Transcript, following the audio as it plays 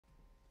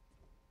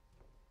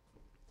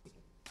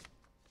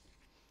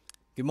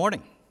Good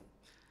morning.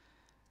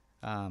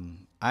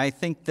 I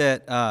think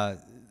that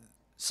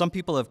some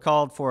people have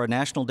called for a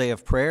National Day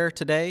of Prayer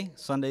today,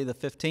 Sunday the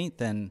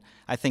 15th, and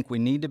I think we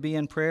need to be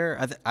in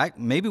prayer.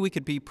 Maybe we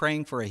could be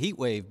praying for a heat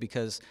wave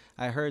because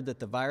I heard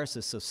that the virus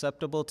is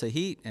susceptible to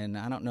heat, and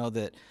I don't know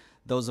that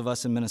those of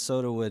us in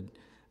Minnesota would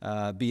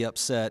be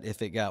upset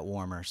if it got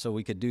warmer, so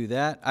we could do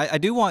that. I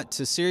do want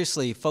to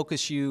seriously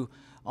focus you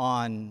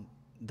on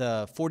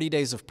the 40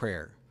 days of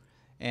prayer,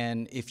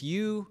 and if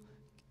you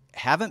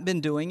haven't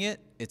been doing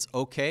it, it's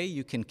okay.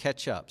 You can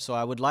catch up. So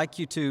I would like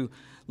you to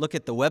look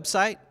at the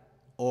website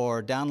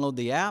or download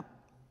the app,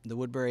 the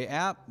Woodbury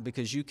app,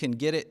 because you can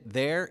get it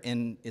there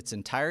in its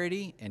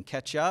entirety and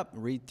catch up,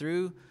 read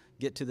through,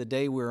 get to the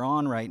day we're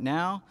on right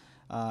now,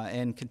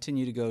 and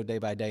continue to go day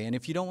by day. And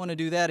if you don't want to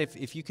do that,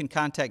 if you can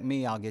contact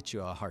me, I'll get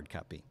you a hard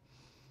copy.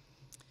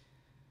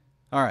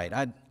 All right,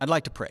 I'd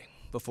like to pray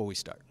before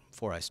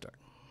I start.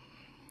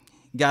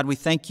 God, we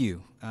thank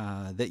you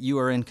that you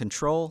are in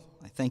control.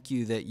 I thank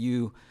you that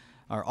you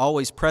are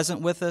always present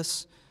with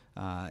us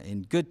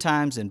in good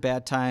times and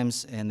bad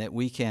times, and that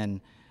we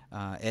can,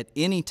 at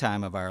any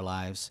time of our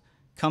lives,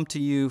 come to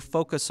you,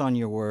 focus on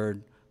your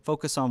word,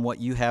 focus on what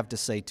you have to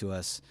say to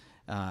us,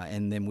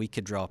 and then we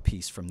could draw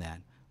peace from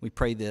that. We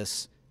pray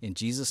this in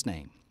Jesus'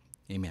 name.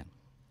 Amen.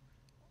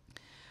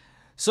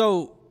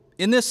 So,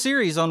 in this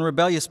series on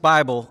Rebellious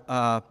Bible,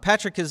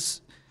 Patrick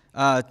has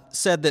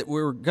said that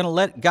we're going to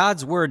let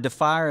God's Word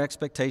defy our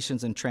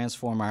expectations and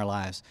transform our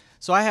lives.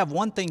 So I have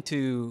one thing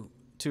to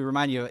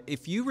remind you.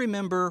 If you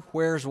remember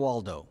Where's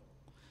Waldo,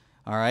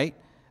 all right?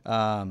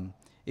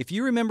 If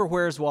you remember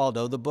Where's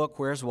Waldo, the book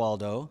Where's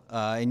Waldo,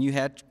 and you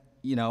had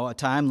a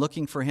time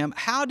looking for him,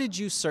 how did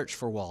you search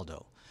for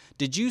Waldo?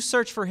 Did you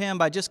search for him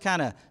by just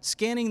kind of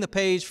scanning the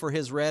page for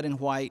his red and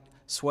white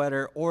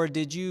sweater, or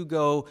did you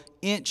go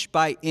inch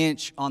by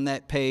inch on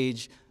that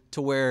page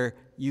to where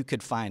you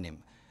could find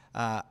him?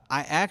 I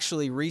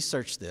actually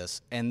researched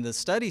this, and the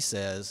study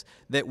says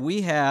that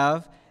we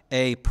have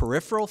a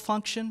peripheral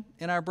function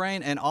in our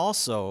brain, and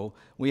also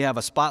we have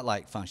a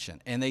spotlight function.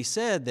 And they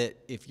said that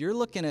if you're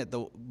looking at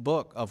the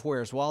book of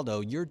Where's Waldo,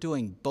 you're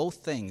doing both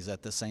things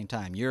at the same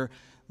time. You're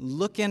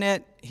looking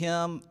at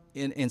him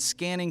and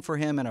scanning for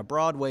him in a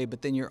broad way,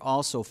 but then you're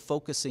also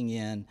focusing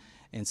in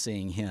and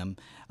seeing him.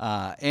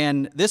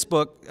 And this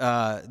book,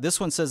 this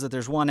one says that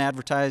there's one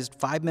advertised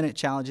 5-minute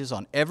challenges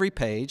on every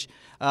page.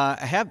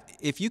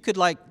 If you could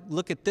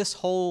look at this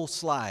whole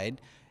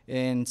slide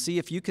and see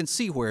if you can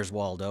see Where's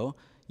Waldo.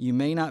 You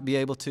may not be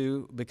able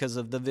to because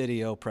of the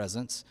video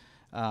presence,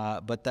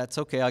 but that's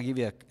okay. I'll give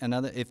you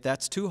another. If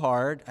that's too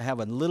hard, I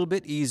have a little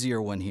bit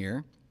easier one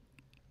here.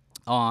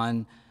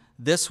 On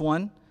this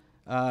one,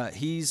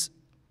 he's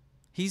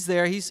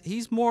there.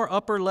 He's more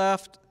upper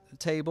left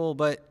table,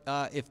 but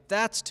if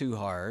that's too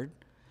hard,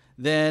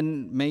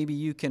 then maybe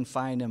you can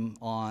find him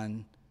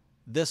on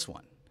this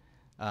one.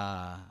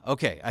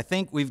 Okay, I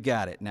think we've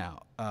got it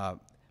now.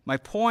 My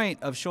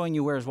point of showing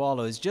you Where's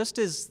Waldo is just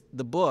as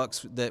the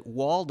books that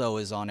Waldo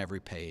is on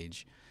every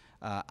page,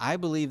 I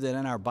believe that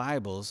in our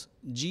Bibles,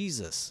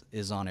 Jesus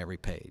is on every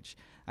page.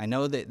 I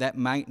know that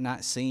might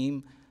not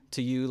seem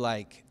to you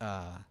like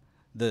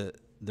the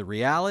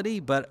reality,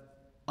 but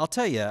I'll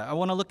tell you, I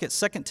want to look at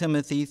 2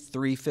 Timothy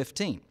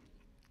 3:15.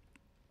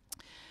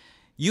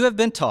 You have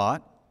been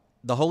taught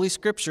the Holy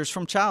Scriptures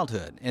from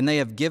childhood, and they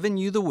have given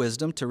you the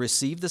wisdom to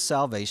receive the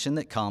salvation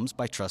that comes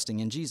by trusting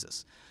in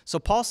Jesus. So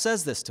Paul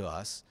says this to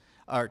us,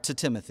 or to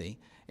Timothy,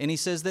 and he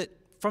says that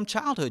from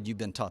childhood you've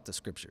been taught the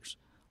Scriptures.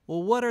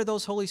 Well, what are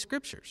those Holy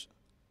Scriptures?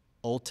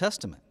 Old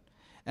Testament.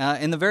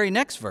 In the very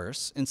next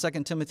verse, in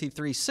 2 Timothy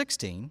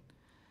 3:16,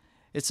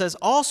 it says,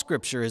 all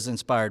Scripture is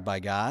inspired by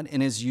God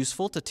and is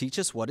useful to teach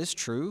us what is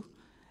true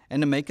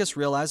and to make us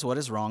realize what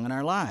is wrong in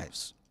our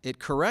lives. It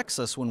corrects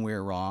us when we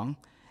are wrong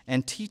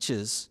and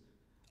teaches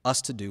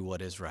us to do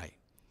what is right.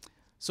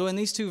 So in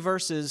these two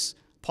verses,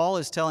 Paul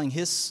is telling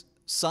his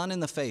son in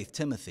the faith,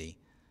 Timothy,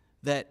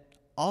 that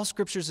all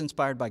Scripture is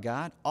inspired by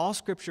God, all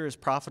Scripture is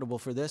profitable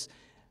for this,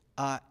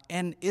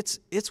 and it's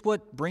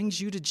what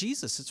brings you to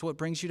Jesus. It's what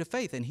brings you to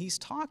faith. And he's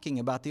talking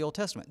about the Old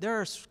Testament. There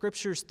are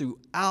Scriptures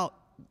throughout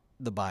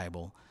the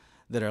Bible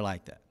that are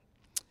like that.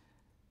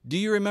 Do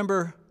you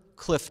remember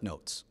Cliff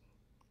Notes?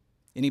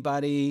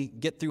 Anybody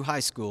get through high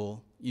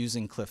school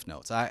using Cliff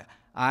Notes?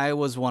 I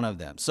was one of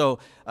them. So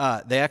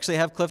they actually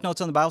have Cliff Notes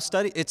on the Bible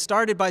study. It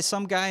started by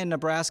some guy in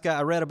Nebraska.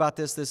 I read about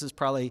this. This is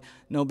probably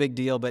no big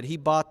deal, but he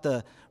bought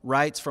the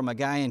rights from a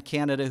guy in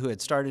Canada who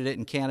had started it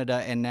in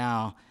Canada, and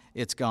now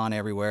it's gone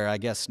everywhere. I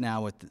guess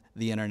now with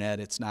the internet,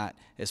 it's not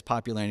as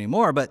popular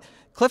anymore. But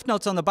Cliff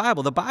Notes on the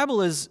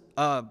Bible is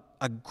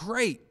a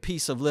great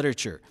piece of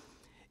literature.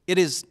 It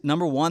is,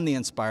 number one, the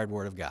inspired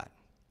Word of God.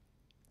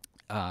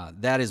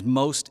 That is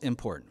most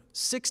important.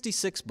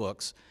 66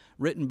 books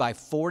written by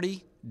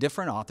 40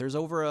 different authors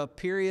over a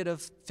period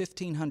of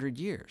 1,500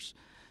 years.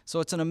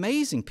 So it's an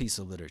amazing piece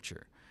of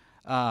literature.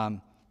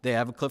 They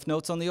have a Cliff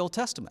Notes on the Old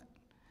Testament.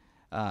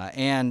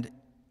 And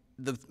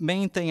the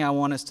main thing I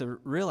want us to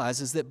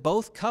realize is that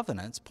both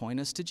covenants point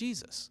us to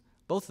Jesus.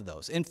 Both of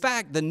those. In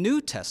fact, the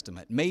New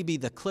Testament may be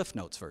the Cliff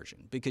Notes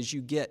version because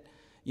you get,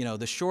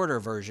 the shorter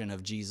version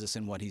of Jesus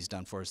and what he's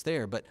done for us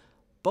there. But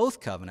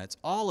both covenants,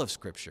 all of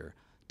Scripture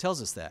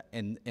tells us that,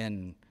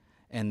 and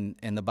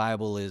the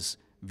Bible is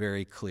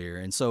very clear.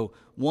 And so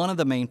one of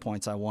the main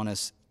points I want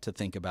us to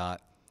think about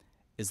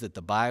is that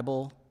the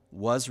Bible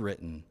was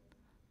written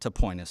to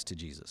point us to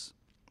Jesus.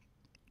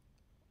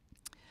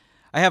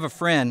 I have a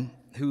friend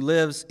who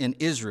lives in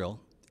Israel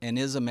and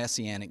is a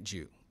Messianic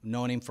Jew.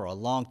 Known him for a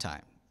long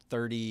time,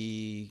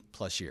 30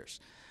 plus years.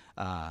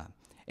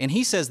 And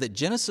he says that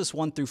Genesis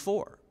 1 through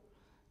 4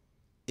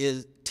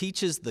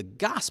 teaches the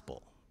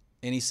gospel,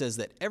 and he says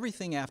that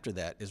everything after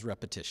that is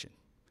repetition.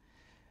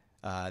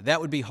 That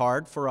would be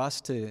hard for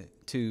us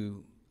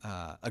to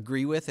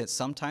agree with it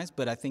sometimes,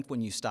 but I think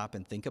when you stop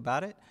and think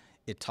about it,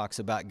 it talks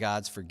about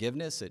God's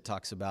forgiveness, it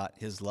talks about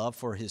his love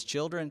for his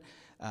children,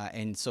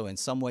 and so in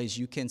some ways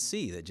you can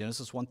see that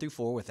Genesis 1 through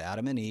 4 with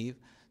Adam and Eve,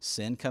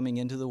 sin coming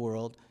into the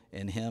world,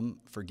 and him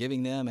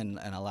forgiving them and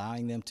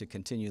allowing them to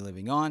continue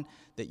living on,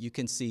 that you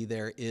can see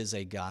there is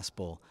a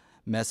gospel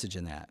message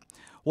in that.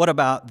 What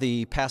about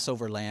the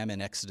Passover lamb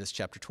in Exodus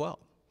chapter 12?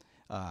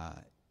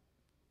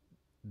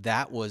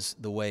 That was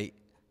the way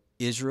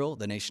Israel,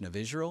 the nation of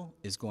Israel,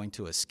 is going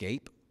to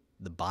escape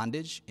the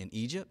bondage in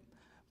Egypt,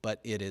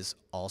 but it is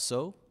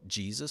also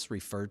Jesus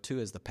referred to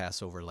as the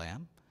Passover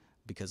lamb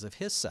because of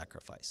his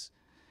sacrifice.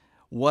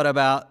 What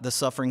about the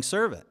suffering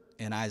servant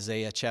in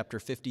Isaiah chapter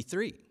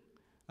 53?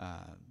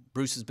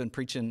 Bruce has been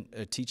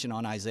teaching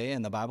on Isaiah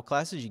in the Bible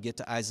classes. You get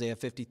to Isaiah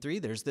 53,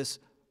 there's this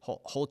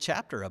whole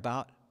chapter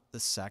about the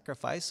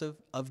sacrifice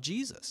of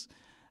Jesus.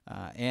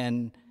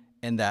 And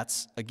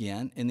that's,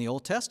 again, in the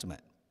Old Testament,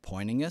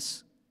 pointing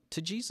us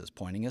to Jesus,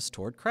 pointing us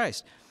toward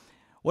Christ.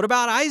 What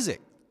about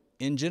Isaac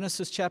in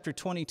Genesis chapter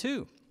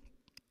 22?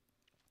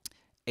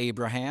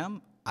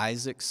 Abraham,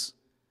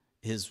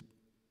 his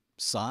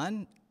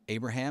son,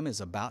 Abraham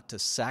is about to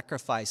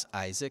sacrifice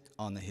Isaac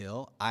on the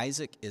hill.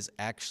 Isaac is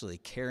actually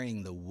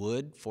carrying the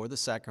wood for the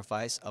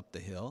sacrifice up the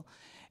hill.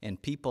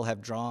 And people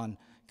have drawn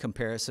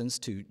comparisons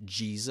to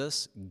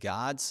Jesus,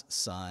 God's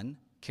son,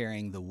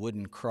 carrying the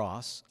wooden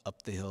cross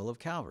up the hill of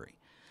Calvary.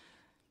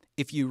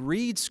 If you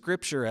read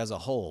Scripture as a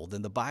whole,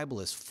 then the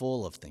Bible is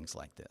full of things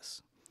like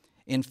this.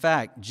 In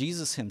fact,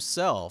 Jesus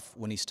himself,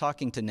 when he's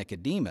talking to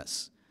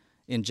Nicodemus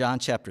in John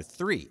chapter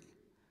 3,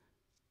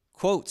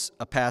 quotes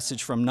a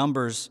passage from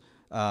Numbers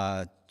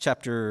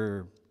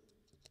chapter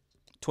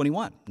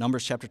 21,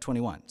 Numbers chapter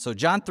 21. So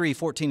John 3,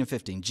 14 and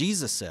 15,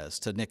 Jesus says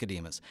to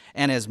Nicodemus,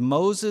 "And as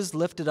Moses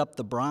lifted up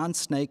the bronze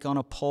snake on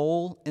a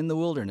pole in the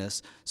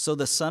wilderness, so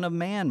the Son of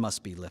Man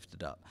must be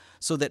lifted up,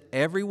 so that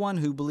everyone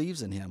who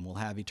believes in him will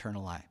have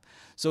eternal life."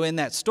 So in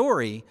that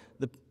story,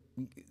 the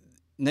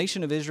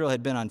nation of Israel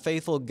had been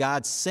unfaithful.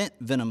 God sent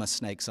venomous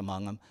snakes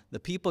among them. The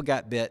people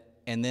got bit,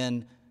 and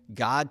then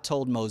God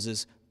told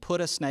Moses, put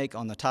a snake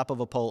on the top of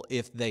a pole.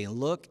 If they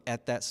look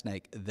at that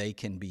snake, they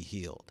can be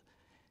healed.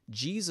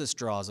 Jesus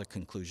draws a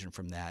conclusion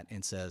from that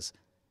and says,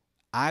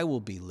 I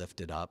will be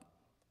lifted up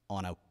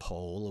on a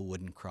pole, a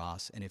wooden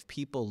cross, and if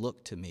people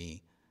look to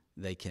me,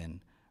 they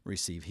can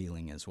receive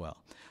healing as well.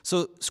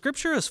 So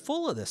Scripture is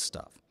full of this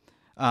stuff.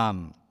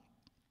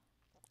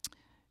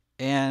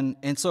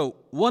 And so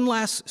one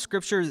last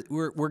Scripture,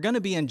 we're going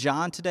to be in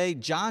John today.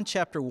 John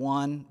chapter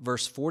 1,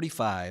 verse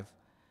 45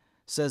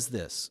 says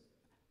this,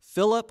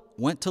 Philip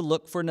went to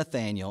look for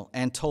Nathanael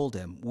and told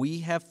him,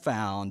 "We have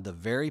found the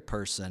very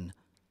person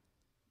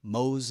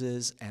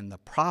Moses and the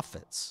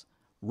prophets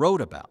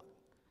wrote about.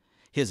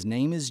 His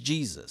name is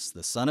Jesus,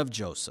 the son of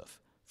Joseph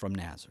from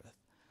Nazareth."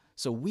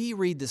 So we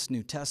read this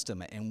New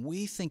Testament and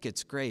we think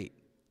it's great,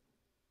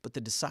 but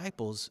the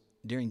disciples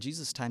during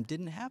Jesus' time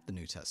didn't have the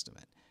New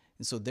Testament.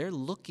 And so they're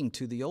looking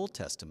to the Old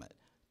Testament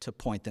to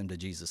point them to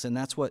Jesus. And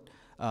that's what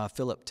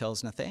Philip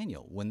tells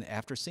Nathanael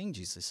after seeing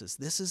Jesus. He says,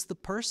 this is the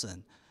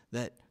person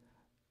that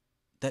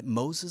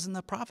Moses and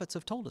the prophets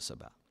have told us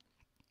about.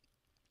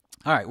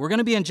 All right, we're going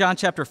to be in John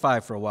chapter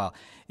 5 for a while.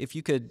 If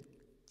you could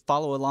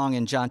follow along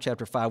in John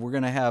chapter 5, we're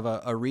going to have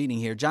a reading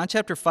here. John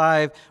chapter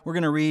 5, we're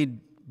going to read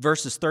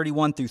verses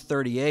 31 through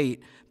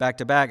 38 back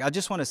to back. I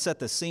just want to set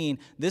the scene.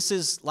 This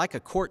is like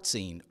a court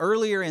scene.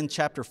 Earlier in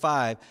chapter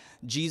 5,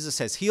 Jesus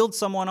has healed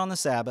someone on the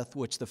Sabbath,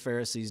 which the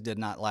Pharisees did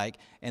not like.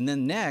 And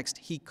then next,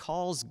 he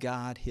calls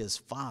God his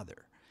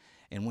Father.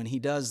 And when he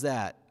does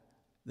that,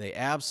 they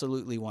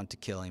absolutely want to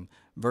kill him.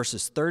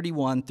 Verses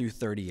 31 through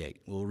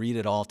 38. We'll read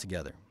it all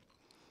together.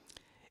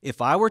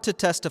 "If I were to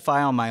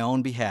testify on my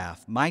own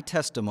behalf, my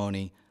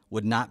testimony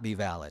would not be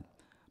valid.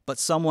 But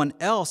someone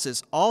else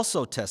is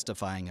also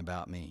testifying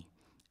about me,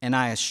 and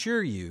I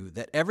assure you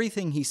that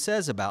everything he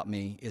says about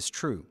me is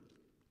true.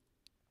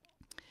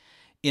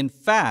 In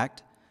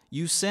fact,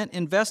 you sent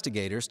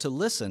investigators to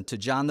listen to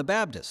John the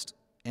Baptist,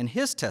 and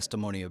his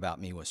testimony about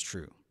me was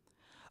true.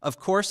 Of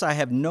course, I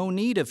have no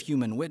need of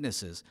human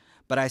witnesses,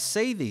 but I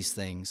say these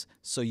things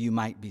so you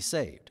might be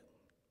saved.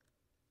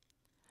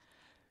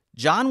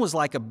 John was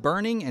like a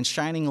burning and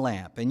shining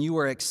lamp, and you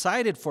were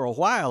excited for a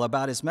while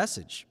about his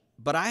message.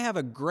 But I have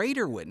a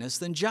greater witness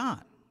than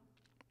John.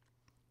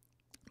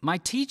 my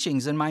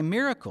teachings and my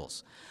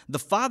miracles. The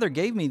Father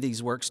gave me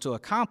these works to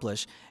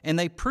accomplish, and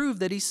they prove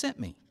that he sent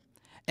me.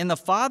 And the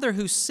Father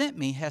who sent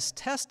me has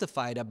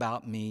testified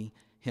about me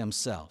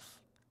himself.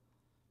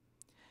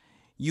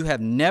 You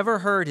have never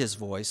heard his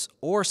voice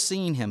or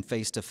seen him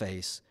face to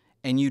face,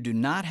 and you do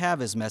not have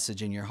his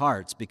message in your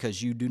hearts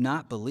because you do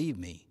not believe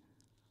me,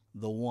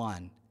 the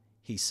one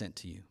he sent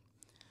to you.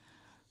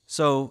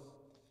 So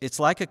it's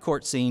like a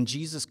court scene.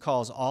 Jesus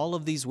calls all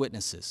of these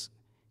witnesses.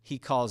 He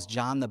calls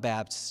John the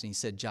Baptist, and he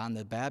said, John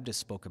the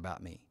Baptist spoke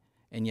about me,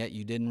 and yet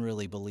you didn't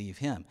really believe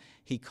him.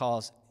 He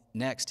calls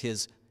next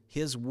his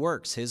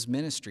works, his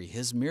ministry,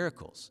 his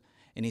miracles,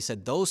 and he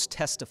said, those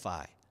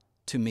testify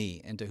to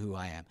me and to who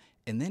I am.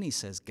 And then he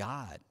says,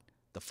 God,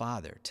 the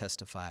Father,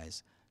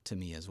 testifies to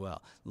me as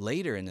well.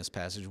 Later in this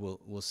passage,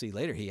 we'll see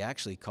later, he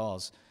actually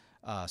calls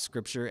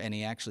Scripture, and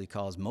he actually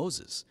calls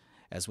Moses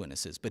as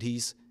witnesses. But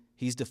he's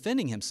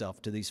defending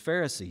himself to these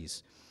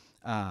Pharisees.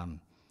 The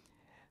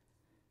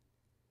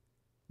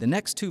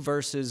next two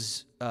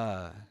verses,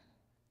 so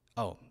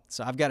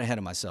I've got ahead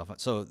of myself.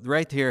 So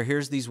right here,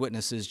 here's these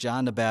witnesses,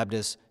 John the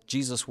Baptist,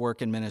 Jesus'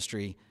 work and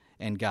ministry,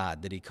 and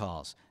God that he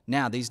calls.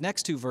 Now, these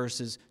next two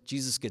verses,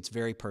 Jesus gets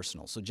very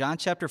personal. So John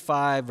chapter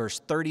 5, verse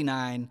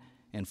 39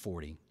 and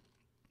 40.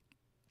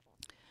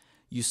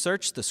 You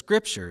search the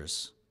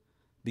Scriptures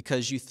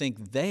because you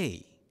think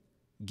they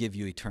give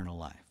you eternal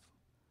life.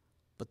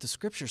 But the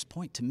Scriptures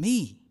point to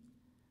me,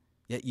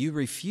 yet you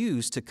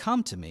refuse to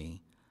come to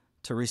me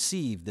to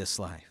receive this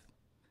life.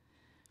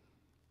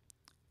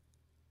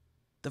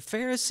 The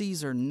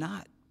Pharisees are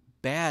not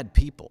bad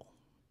people,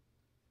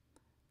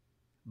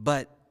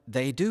 but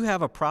they do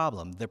have a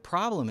problem. The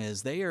problem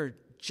is they are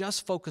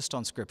just focused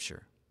on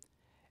Scripture,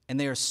 and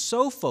they are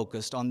so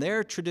focused on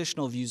their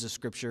traditional views of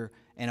Scripture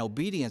and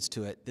obedience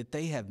to it that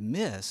they have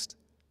missed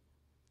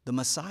the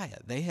Messiah.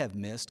 They have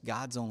missed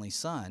God's only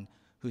Son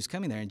who's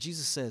coming there. And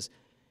Jesus says,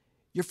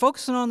 you're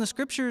focusing on the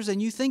Scriptures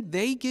and you think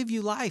they give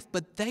you life,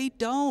 but they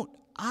don't.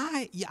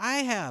 I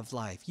have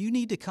life. You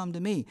need to come to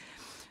me.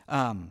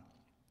 One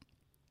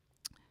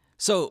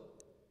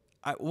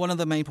of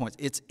the main points,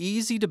 it's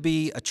easy to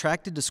be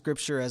attracted to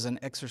Scripture as an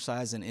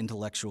exercise in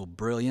intellectual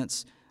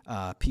brilliance.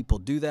 People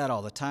do that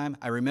all the time.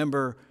 I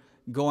remember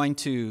going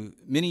to,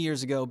 many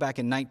years ago, back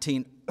in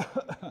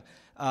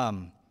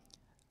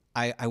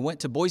I went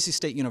to Boise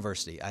State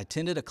University. I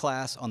attended a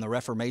class on the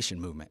Reformation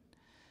movement.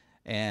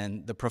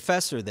 And the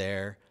professor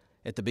there,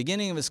 at the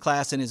beginning of his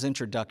class, in his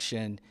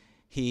introduction,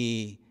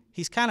 he's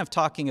kind of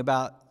talking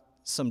about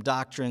some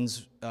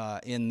doctrines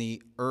in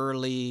the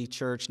early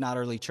church, not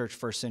early church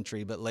first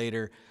century, but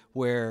later,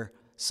 where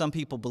some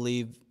people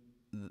believe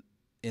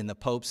in the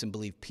popes and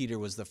believe Peter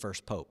was the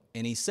first pope.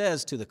 And he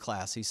says to the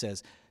class, he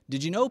says,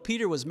 did you know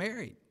Peter was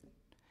married?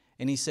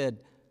 And he said,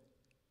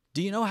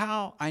 do you know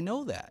how I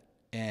know that?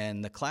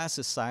 And the class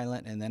is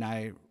silent, and then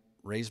I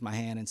raised my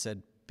hand and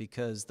said,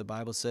 because the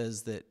Bible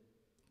says that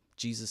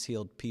Jesus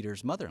healed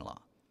Peter's mother-in-law.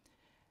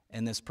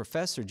 And this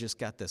professor just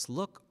got this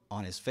look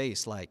on his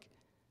face like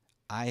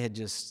I had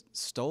just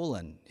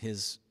stolen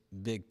his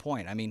big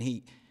point. I mean,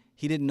 he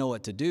didn't know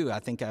what to do. I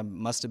think I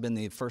must have been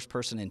the first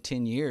person in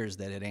 10 years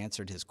that had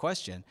answered his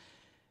question.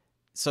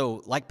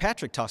 So like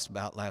Patrick talked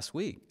about last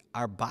week,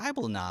 our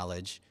Bible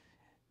knowledge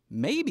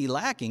may be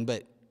lacking,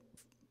 but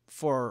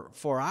for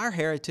our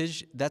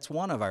heritage, that's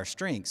one of our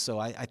strengths. So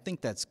I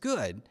think that's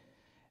good.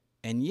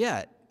 And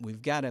yet,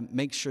 we've got to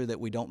make sure that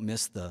we don't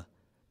miss the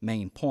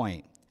main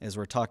point as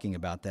we're talking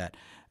about that.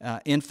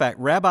 In fact,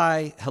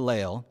 Rabbi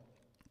Hillel,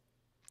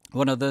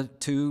 one of the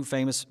two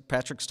famous,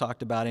 Patrick's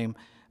talked about him,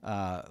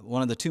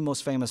 one of the two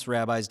most famous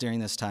rabbis during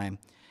this time,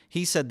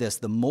 he said this,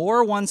 the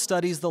more one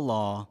studies the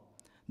law,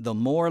 the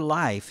more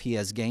life he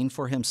has gained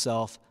for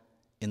himself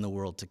in the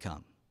world to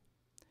come.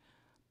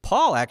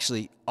 Paul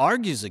actually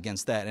argues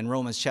against that in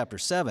Romans chapter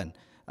 7.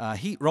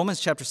 Romans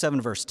chapter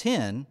 7, verse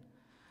 10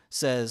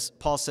 says,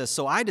 Paul says,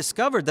 so I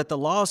discovered that the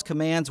law's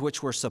commands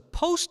which were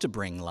supposed to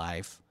bring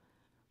life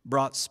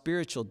brought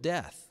spiritual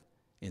death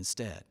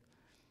instead.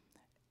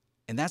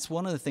 And that's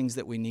one of the things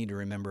that we need to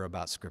remember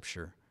about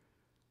Scripture.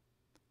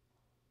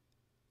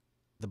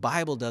 The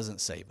Bible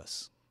doesn't save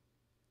us.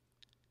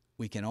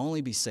 We can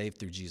only be saved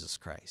through Jesus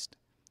Christ.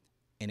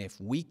 And if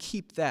we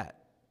keep that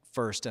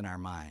first in our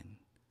mind,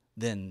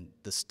 then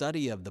the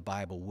study of the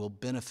Bible will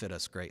benefit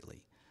us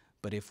greatly.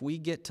 But if we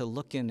get to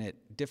looking at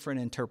different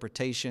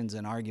interpretations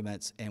and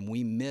arguments and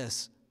we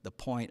miss the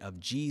point of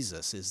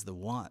Jesus is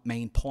the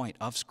main point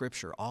of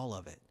Scripture, all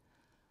of it,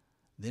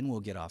 then we'll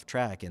get off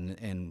track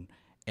and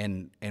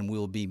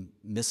we'll be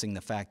missing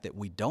the fact that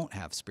we don't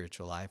have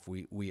spiritual life.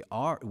 We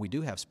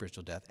do have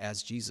spiritual death,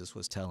 as Jesus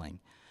was telling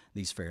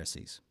these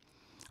Pharisees.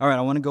 All right,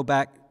 I want to go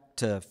back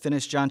to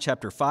finish John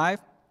chapter 5.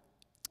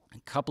 A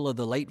couple of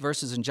the late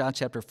verses in John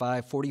chapter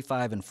 5,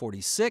 45 and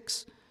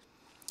 46.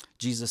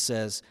 Jesus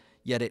says,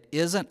 yet it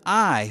isn't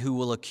I who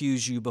will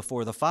accuse you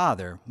before the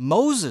Father.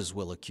 Moses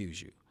will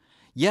accuse you.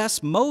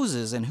 Yes,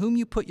 Moses, in whom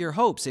you put your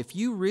hopes. If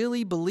you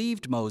really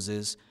believed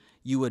Moses,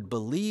 you would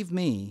believe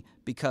me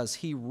because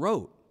he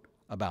wrote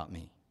about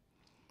me.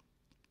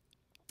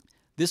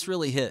 This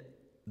really hit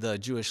the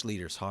Jewish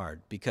leaders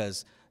hard,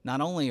 because not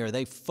only are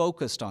they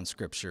focused on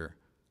Scripture,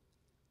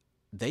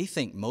 they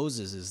think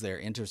Moses is their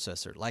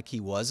intercessor, like he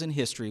was in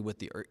history with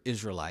the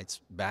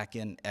Israelites back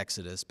in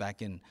Exodus,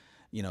 back in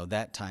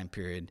that time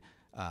period.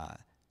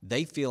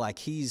 They feel like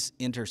he's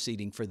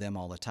interceding for them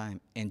all the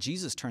time. And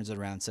Jesus turns it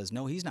around and says,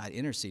 no, he's not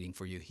interceding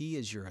for you. He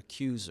is your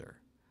accuser,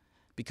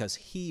 because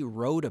he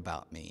wrote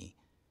about me,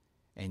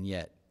 and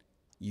yet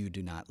you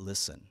do not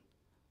listen.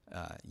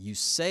 You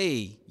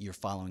say you're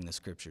following the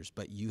Scriptures,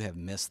 but you have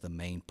missed the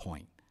main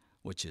point,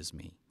 which is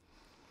me.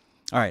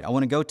 All right, I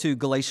want to go to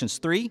Galatians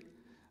 3.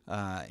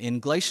 In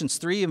Galatians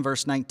 3 in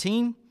verse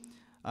 19,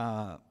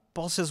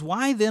 Paul says,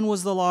 why then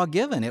was the law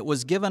given? It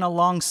was given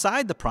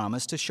alongside the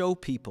promise to show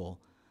people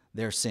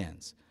their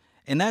sins.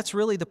 And that's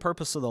really the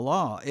purpose of the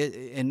law.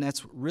 And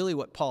that's really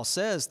what Paul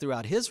says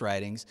throughout his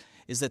writings,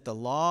 is that the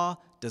law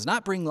does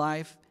not bring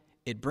life.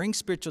 It brings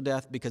spiritual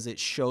death because it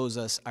shows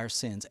us our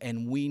sins.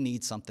 And we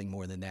need something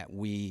more than that.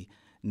 We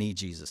need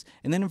Jesus.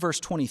 And then in verse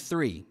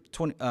 23,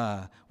 we're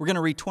going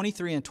to read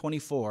 23 and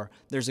 24.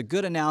 There's a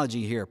good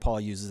analogy here Paul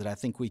uses that I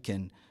think we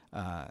can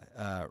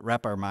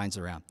wrap our minds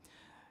around.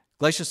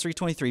 Galatians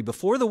 3:23,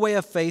 before the way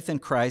of faith in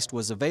Christ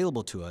was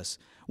available to us,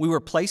 we were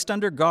placed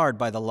under guard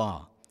by the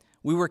law.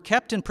 We were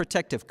kept in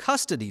protective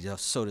custody,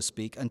 so to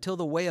speak, until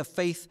the way of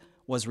faith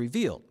was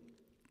revealed.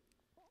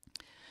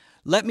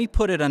 Let me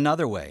put it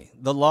another way.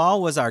 The law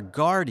was our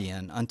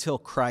guardian until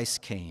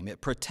Christ came. It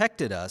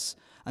protected us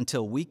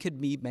until we could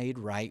be made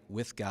right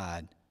with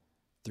God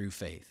through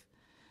faith.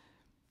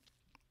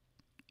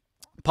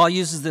 Paul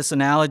uses this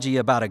analogy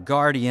about a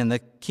guardian. The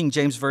King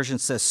James Version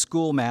says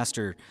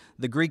schoolmaster.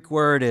 The Greek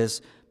word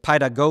is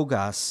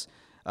pedagogos,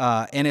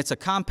 and it's a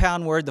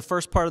compound word. The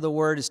first part of the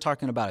word is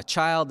talking about a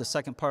child. The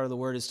second part of the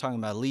word is talking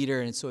about a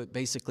leader, and so it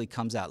basically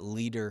comes out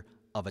leader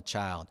of a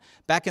child.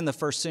 Back in the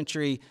first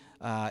century,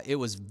 it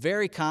was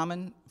very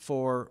common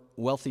for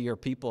wealthier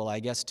people, I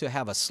guess, to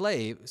have a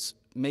slave,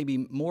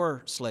 maybe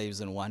more slaves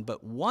than one,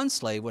 but one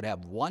slave would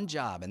have one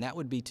job, and that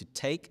would be to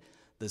take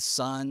the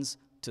sons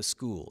to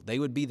school. They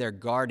would be their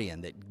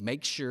guardian that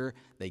makes sure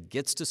they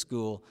gets to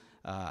school.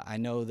 I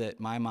know that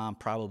my mom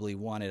probably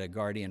wanted a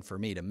guardian for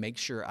me to make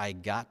sure I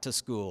got to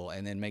school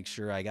and then make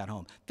sure I got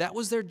home. That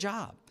was their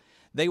job.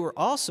 They were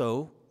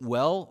also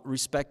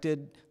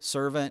well-respected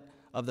servant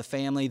of the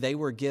family. They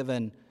were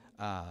given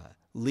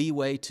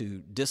leeway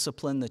to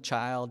discipline the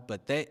child,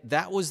 but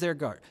that was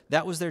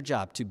their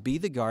job, to be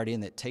the guardian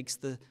that takes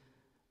the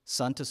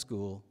son to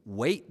school,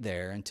 wait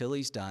there until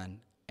he's done,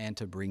 and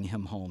to bring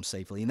him home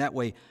safely. And that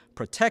way,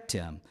 protect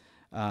him.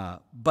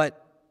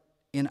 But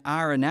in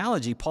our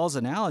analogy, Paul's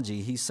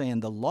analogy, he's saying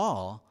the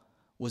law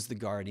was the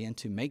guardian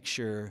to make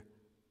sure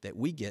that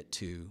we get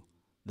to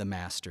the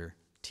master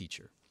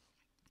teacher.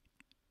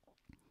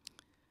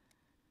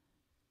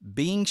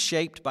 Being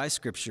shaped by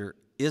Scripture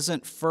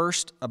isn't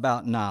first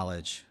about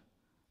knowledge,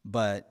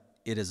 but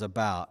it is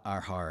about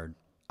our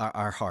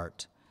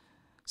heart.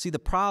 See, the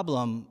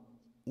problem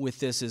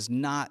with this is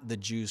not the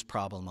Jews'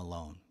 problem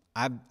alone.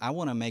 I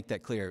want to make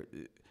that clear.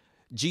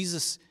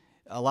 Jesus,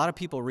 a lot of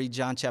people read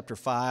John chapter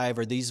 5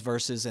 or these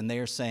verses, and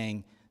they're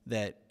saying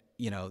that,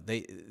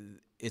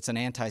 it's an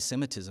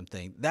anti-Semitism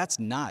thing. That's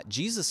not.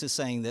 Jesus is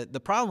saying that the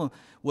problem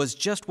was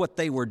just what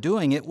they were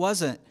doing.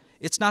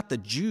 It's not the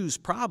Jews'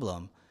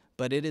 problem,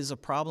 but it is a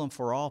problem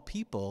for all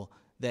people,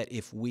 that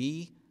if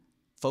we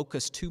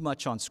focus too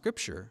much on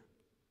Scripture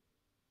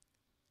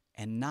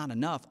and not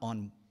enough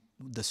on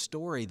the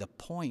story, the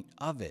point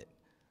of it,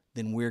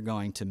 then we're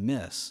going to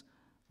miss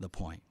the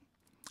point.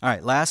 All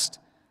right, last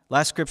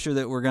scripture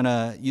that we're going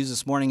to use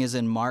this morning is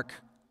in Mark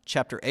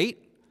chapter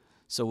 8.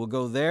 So we'll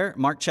go there.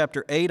 Mark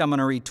chapter 8, I'm going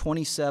to read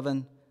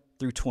 27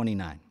 through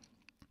 29.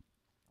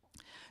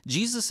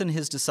 Jesus and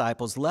his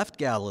disciples left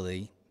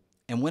Galilee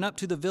and went up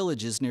to the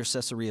villages near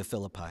Caesarea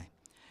Philippi.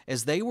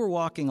 As they were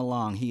walking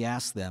along, he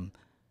asked them,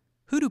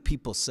 "Who do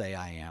people say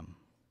I am?"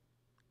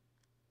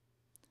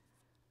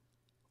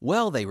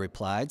 "Well," they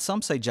replied,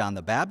 "some say John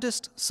the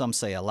Baptist, some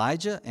say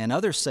Elijah, and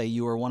others say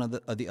you are one of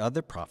the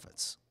other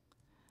prophets."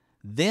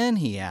 Then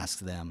he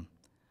asked them,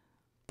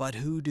 "But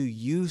who do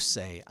you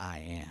say I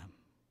am?"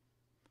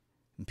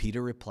 And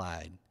Peter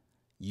replied,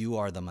 "You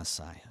are the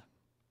Messiah."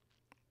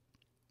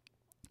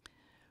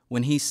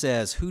 When he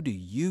says, "Who do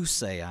you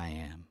say I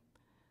am?"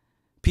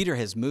 Peter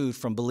has moved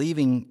from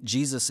believing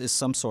Jesus is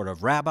some sort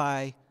of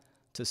rabbi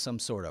to some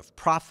sort of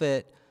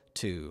prophet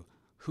to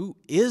who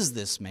is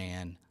this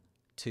man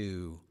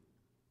to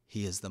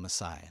he is the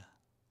Messiah.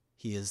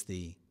 He is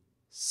the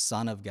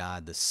Son of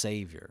God, the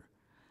Savior.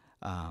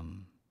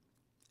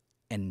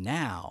 And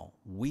now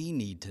we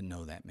need to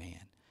know that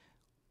man.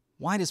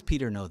 Why does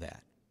Peter know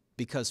that?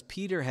 Because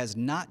Peter has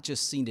not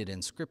just seen it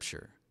in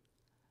Scripture,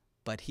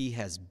 but he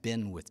has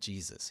been with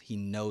Jesus. He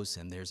knows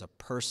him. There's a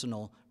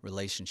personal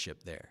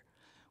relationship there.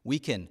 We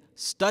can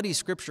study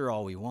Scripture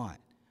all we want,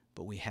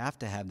 but we have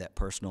to have that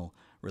personal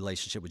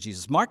relationship with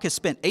Jesus. Mark has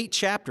spent 8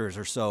 chapters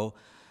or so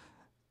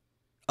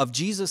of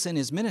Jesus and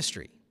his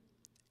ministry.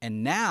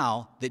 And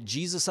now that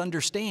Jesus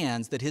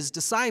understands, that his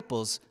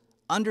disciples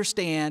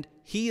understand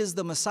he is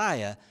the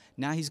Messiah,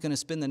 Now he's going to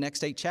spend the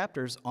next 8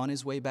 chapters on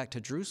his way back to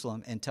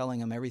Jerusalem and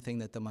telling him everything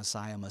that the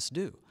Messiah must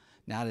do.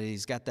 Now that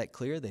he's got that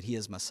clear, that he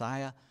is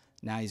Messiah,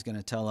 now he's going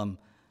to tell him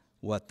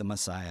what the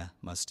Messiah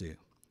must do.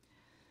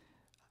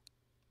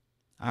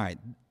 All right.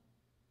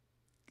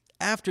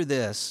 After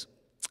this,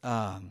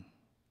 that's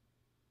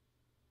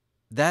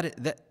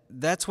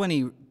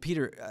when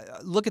Peter,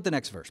 look at the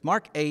next verse.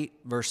 Mark 8,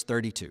 verse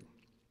 32.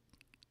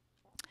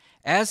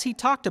 As he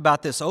talked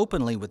about this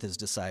openly with his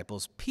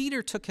disciples,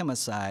 Peter took him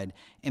aside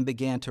and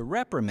began to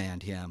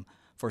reprimand him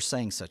for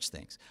saying such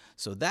things.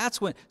 So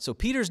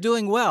Peter's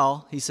doing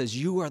well. He says,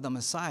 you are the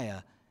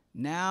Messiah.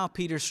 Now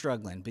Peter's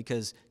struggling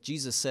because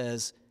Jesus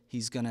says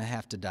he's going to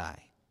have to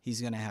die.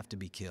 He's going to have to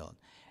be killed.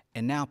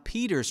 And now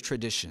Peter's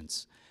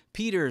traditions,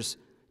 Peter's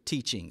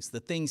teachings, the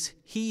things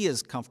he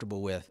is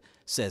comfortable with,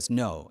 says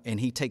no. And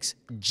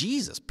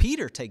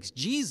Peter takes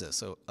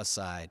Jesus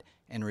aside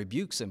and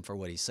rebukes him for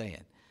what he's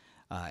saying.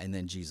 And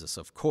then Jesus,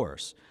 of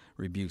course,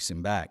 rebukes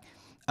him back.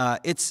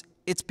 It's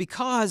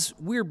because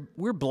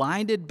we're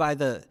blinded by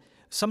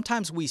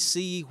sometimes we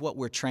see what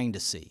we're trained to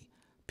see.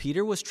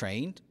 Peter was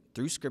trained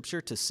through Scripture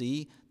to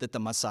see that the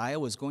Messiah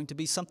was going to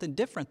be something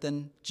different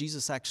than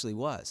Jesus actually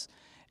was.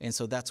 And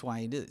so that's why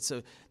he did it.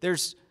 So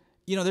there's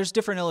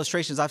different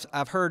illustrations.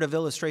 I've heard of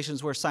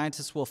illustrations where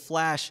scientists will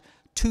flash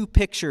 2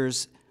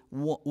 pictures,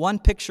 one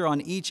picture on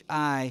each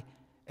eye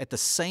at the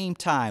same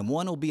time.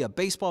 One will be a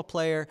baseball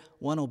player,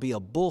 one will be a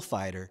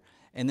bullfighter,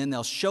 and then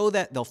they'll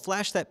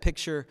flash that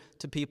picture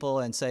to people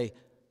and say,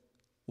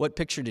 what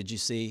picture did you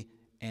see?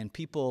 And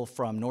people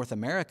from North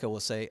America will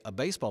say a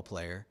baseball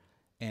player,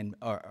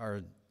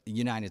 or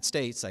United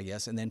States, I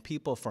guess, and then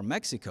people from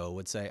Mexico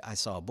would say, I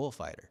saw a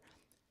bullfighter.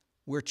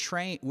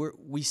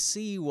 We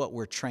see what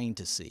we're trained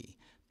to see.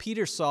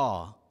 Peter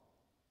saw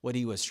what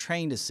he was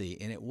trained to see,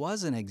 and it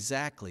wasn't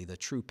exactly the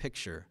true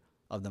picture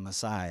of the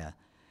Messiah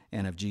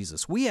and of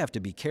Jesus. We have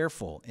to be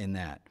careful in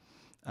that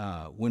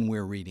when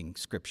we're reading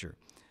Scripture.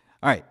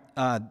 All right,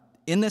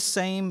 in this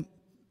same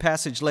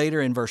passage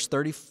later in verse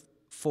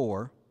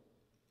 34,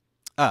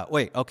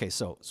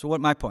 so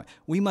what my point?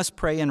 We must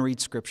pray and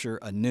read Scripture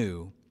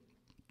anew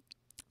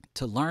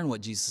to learn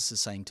what Jesus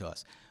is saying to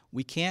us.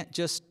 We can't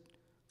just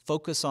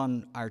focus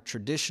on our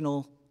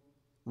traditional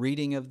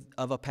reading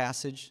of a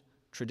passage,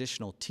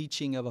 traditional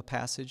teaching of a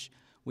passage.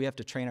 We have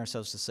to train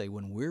ourselves to say,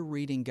 when we're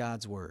reading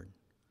God's Word,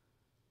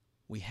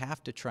 we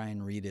have to try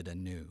and read it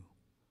anew,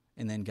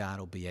 and then God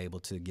will be able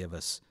to give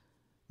us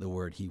the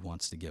word he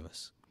wants to give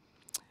us.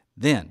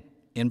 Then,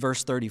 in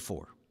verse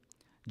 34,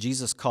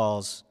 Jesus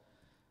calls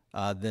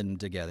them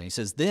together. He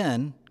says,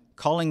 then,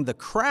 calling the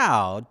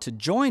crowd to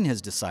join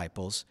his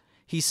disciples,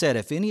 he said,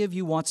 if any of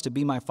you wants to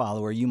be my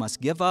follower, you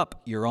must give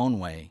up your own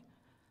way,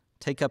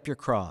 take up your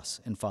cross,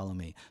 and follow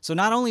me. So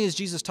not only is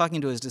Jesus talking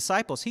to his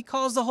disciples, he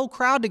calls the whole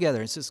crowd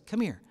together and says,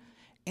 come here.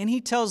 And he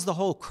tells the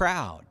whole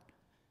crowd,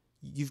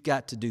 you've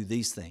got to do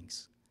these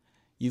things.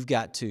 You've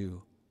got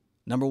to,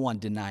 number 1,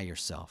 deny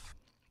yourself.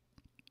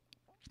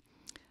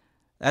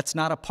 That's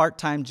not a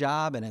part-time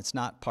job, and it's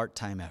not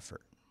part-time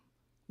effort.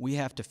 We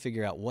have to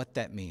figure out what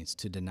that means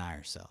to deny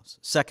ourselves.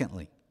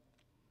 Secondly,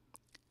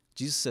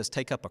 Jesus says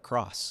take up a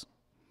cross.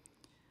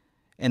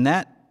 And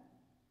that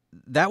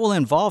will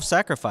involve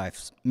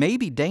sacrifice,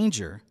 maybe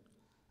danger,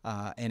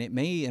 and it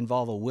may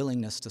involve a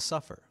willingness to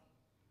suffer.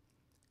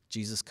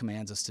 Jesus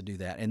commands us to do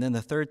that. And then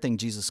the third thing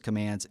Jesus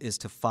commands is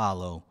to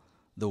follow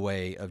the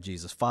way of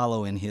Jesus.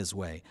 Follow in his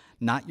way.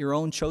 Not your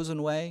own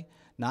chosen way,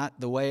 not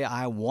the way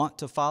I want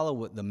to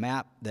follow, the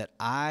map that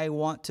I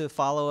want to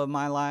follow of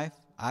my life.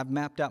 I've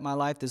mapped out my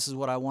life. This is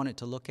what I want it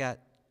to look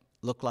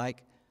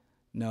like.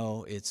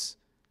 No, it's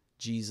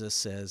Jesus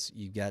says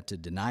you've got to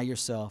deny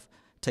yourself,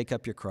 take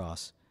up your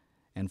cross,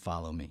 and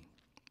follow me.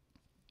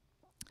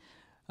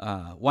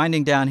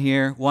 Winding down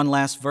here, one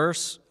last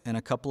verse and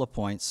a couple of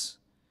points.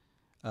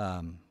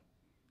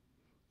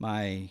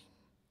 My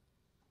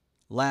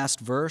last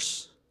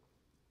verse,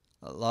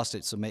 I lost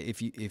it. So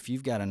if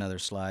you've got another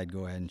slide,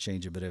 go ahead and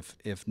change it. But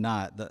if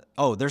not,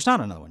 there's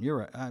not another one.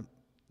 You're right.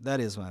 That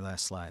is my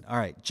last slide. All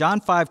right. John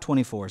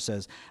 5:24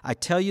 says, I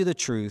tell you the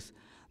truth,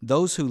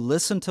 those who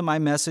listen to my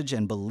message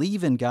and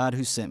believe in God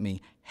who sent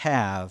me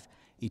have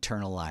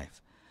eternal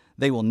life.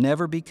 They will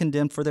never be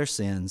condemned for their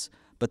sins,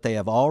 but they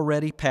have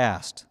already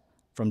passed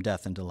from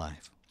death into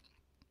life.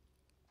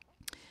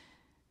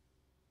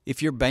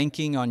 If you're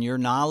banking on your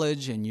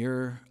knowledge and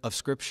of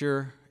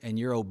Scripture and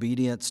your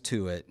obedience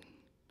to it,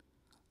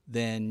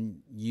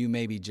 then you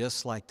may be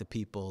just like the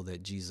people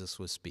that Jesus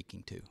was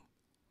speaking to.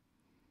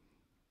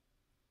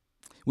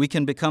 We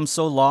can become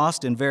so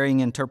lost in varying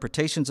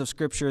interpretations of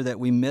Scripture that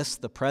we miss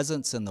the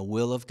presence and the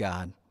will of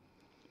God.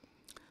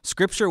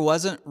 Scripture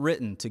wasn't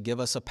written to give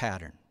us a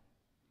pattern.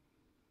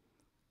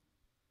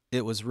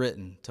 It was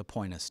written to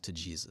point us to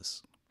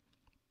Jesus.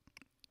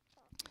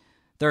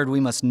 Third, we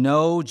must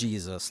know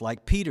Jesus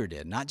like Peter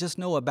did, not just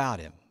know about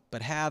him,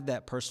 but have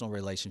that personal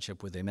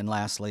relationship with him. And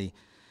lastly,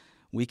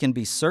 we can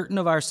be certain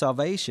of our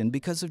salvation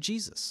because of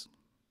Jesus.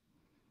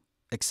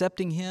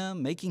 Accepting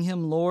him, making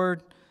him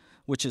Lord,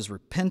 which is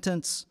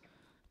repentance,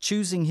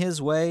 choosing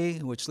His way,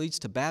 which leads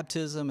to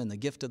baptism and the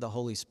gift of the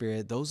Holy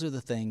Spirit, those are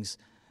the things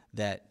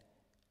that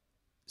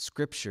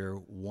Scripture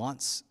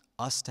wants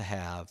us to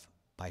have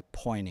by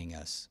pointing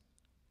us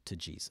to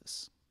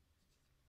Jesus.